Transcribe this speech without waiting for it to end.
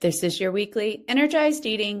This is your weekly Energized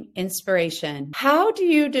Eating Inspiration. How do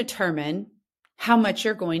you determine how much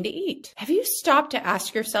you're going to eat? Have you stopped to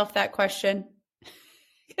ask yourself that question?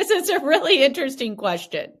 Because it's a really interesting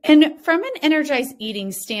question. And from an energized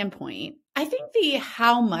eating standpoint, I think the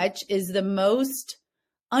how much is the most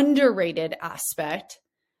underrated aspect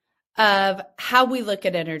of how we look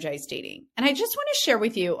at energized eating. And I just want to share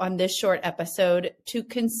with you on this short episode to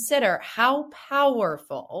consider how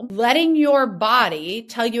powerful letting your body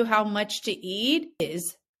tell you how much to eat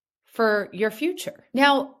is for your future.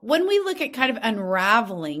 Now, when we look at kind of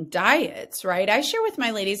unraveling diets, right? I share with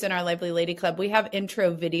my ladies in our Lively Lady Club, we have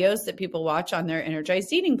intro videos that people watch on their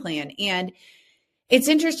energized eating plan. And it's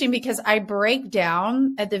interesting because I break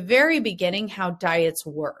down at the very beginning how diets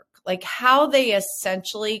work, like how they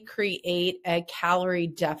essentially create a calorie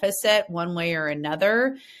deficit one way or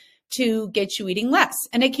another to get you eating less.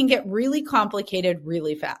 And it can get really complicated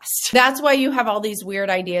really fast. That's why you have all these weird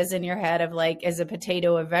ideas in your head of like, is a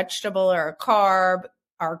potato a vegetable or a carb?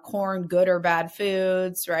 Are corn good or bad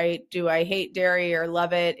foods, right? Do I hate dairy or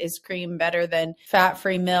love it? Is cream better than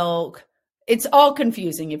fat-free milk? It's all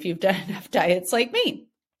confusing if you've done enough diets like me.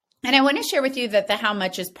 And I want to share with you that the how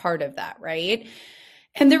much is part of that, right?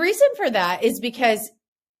 And the reason for that is because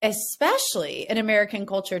especially in American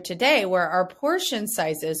culture today, where our portion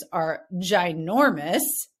sizes are ginormous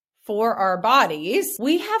for our bodies,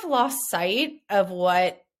 we have lost sight of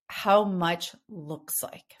what how much looks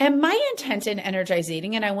like. And my intent in energized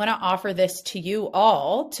eating, and I want to offer this to you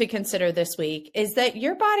all to consider this week, is that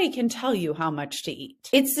your body can tell you how much to eat.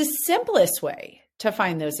 It's the simplest way to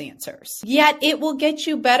find those answers, yet it will get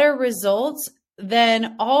you better results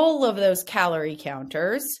than all of those calorie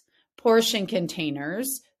counters, portion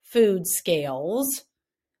containers, food scales,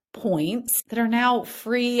 points that are now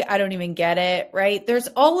free. I don't even get it, right? There's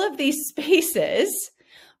all of these spaces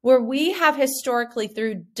where we have historically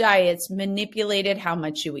through diets manipulated how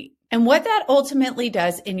much you eat. And what that ultimately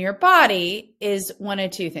does in your body is one of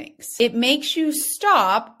two things. It makes you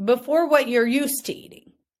stop before what you're used to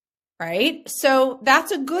eating, right? So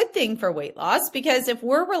that's a good thing for weight loss, because if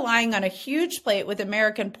we're relying on a huge plate with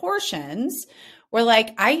American portions, we're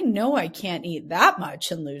like, I know I can't eat that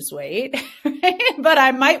much and lose weight, right? But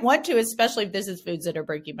I might want to, especially if this is foods that are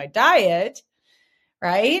breaking my diet,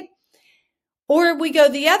 right? Or we go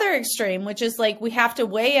the other extreme, which is like we have to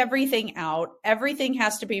weigh everything out. Everything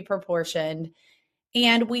has to be proportioned.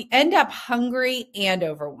 And we end up hungry and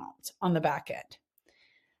overwhelmed on the back end.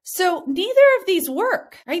 So neither of these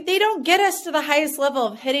work, right? They don't get us to the highest level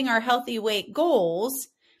of hitting our healthy weight goals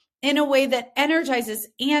in a way that energizes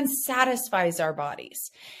and satisfies our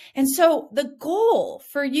bodies. And so the goal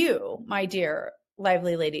for you, my dear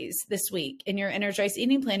lively ladies, this week in your energized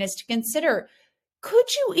eating plan is to consider, could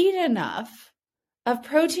you eat enough of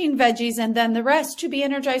protein, veggies, and then the rest to be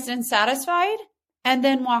energized and satisfied, and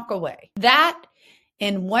then walk away? That,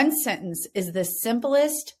 in one sentence, is the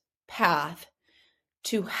simplest path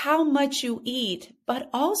to how much you eat,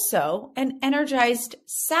 but also an energized,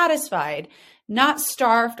 satisfied, not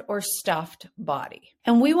starved or stuffed body.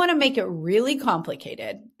 And we want to make it really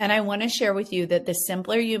complicated. And I want to share with you that the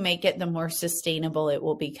simpler you make it, the more sustainable it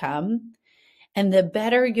will become. And the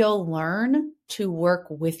better you'll learn to work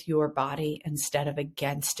with your body instead of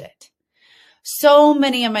against it. So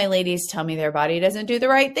many of my ladies tell me their body doesn't do the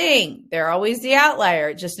right thing. They're always the outlier.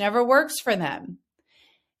 It just never works for them.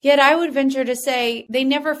 Yet I would venture to say they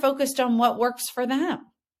never focused on what works for them.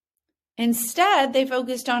 Instead, they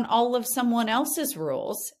focused on all of someone else's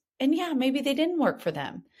rules. And yeah, maybe they didn't work for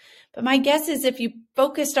them. But my guess is if you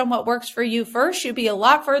focused on what works for you first, you'd be a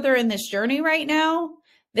lot further in this journey right now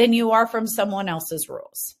than you are from someone else's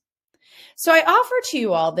rules. So I offer to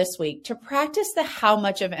you all this week to practice the how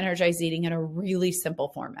much of energized eating in a really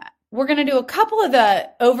simple format. We're going to do a couple of the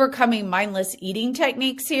overcoming mindless eating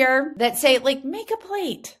techniques here that say, like, make a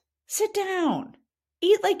plate, sit down,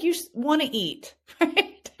 eat like you want to eat,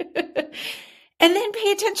 right? And then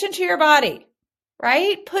pay attention to your body,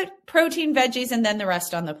 right? Put protein, veggies, and then the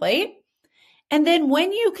rest on the plate. And then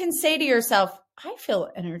when you can say to yourself, I feel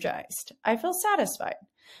energized, I feel satisfied,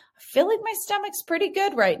 I feel like my stomach's pretty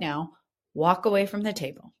good right now, walk away from the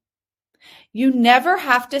table. You never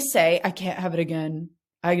have to say, I can't have it again.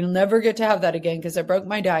 I'll never get to have that again because I broke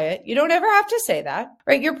my diet. You don't ever have to say that,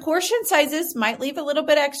 right? Your portion sizes might leave a little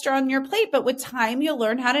bit extra on your plate, but with time, you'll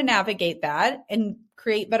learn how to navigate that and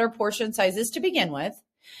create better portion sizes to begin with.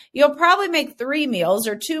 You'll probably make 3 meals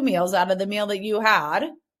or 2 meals out of the meal that you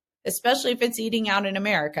had, especially if it's eating out in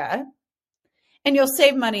America, and you'll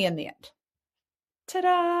save money in the end.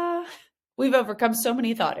 Ta-da! We've overcome so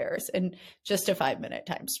many thought errors in just a 5-minute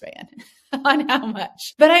time span on how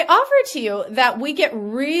much. But I offer to you that we get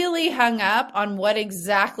really hung up on what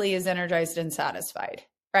exactly is energized and satisfied,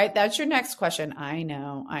 right? That's your next question. I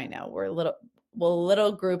know. We're a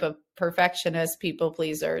little group of perfectionist people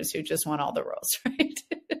pleasers who just want all the rules, right?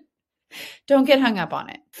 Don't get hung up on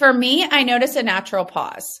it. For me, I notice a natural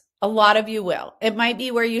pause. A lot of you will. It might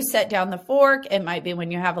be where you set down the fork. It might be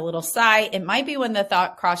when you have a little sigh. It might be when the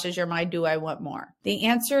thought crosses your mind, do I want more? The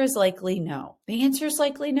answer is likely no.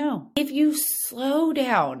 If you slow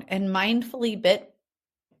down and mindfully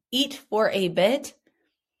eat for a bit,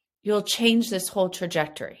 you'll change this whole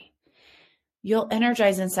trajectory. You'll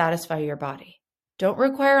energize and satisfy your body. Don't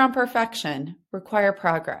require on perfection, require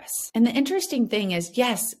progress. And the interesting thing is,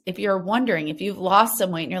 yes, if you're wondering, if you've lost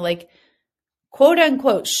some weight and you're like, quote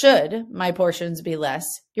unquote, should my portions be less?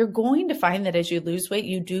 You're going to find that as you lose weight,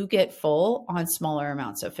 you do get full on smaller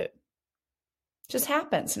amounts of food. It just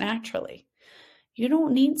happens naturally. You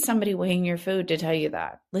don't need somebody weighing your food to tell you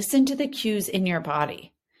that. Listen to the cues in your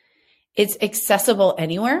body. It's accessible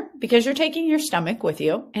anywhere because you're taking your stomach with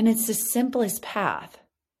you, and it's the simplest path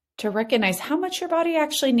to recognize how much your body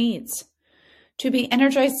actually needs to be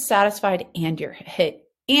energized, satisfied, and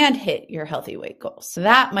hit your healthy weight goals. So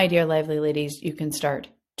that, my dear lively ladies, you can start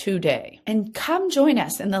today. And come join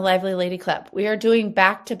us in the Lively Lady Club. We are doing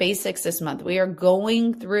back to basics this month. We are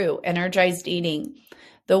going through energized eating,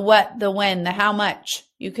 the what, the when, the how much.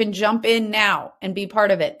 You can jump in now and be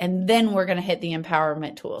part of it. And then we're going to hit the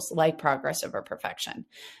empowerment tools like progress over perfection.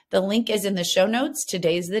 The link is in the show notes.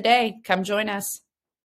 Today's the day. Come join us.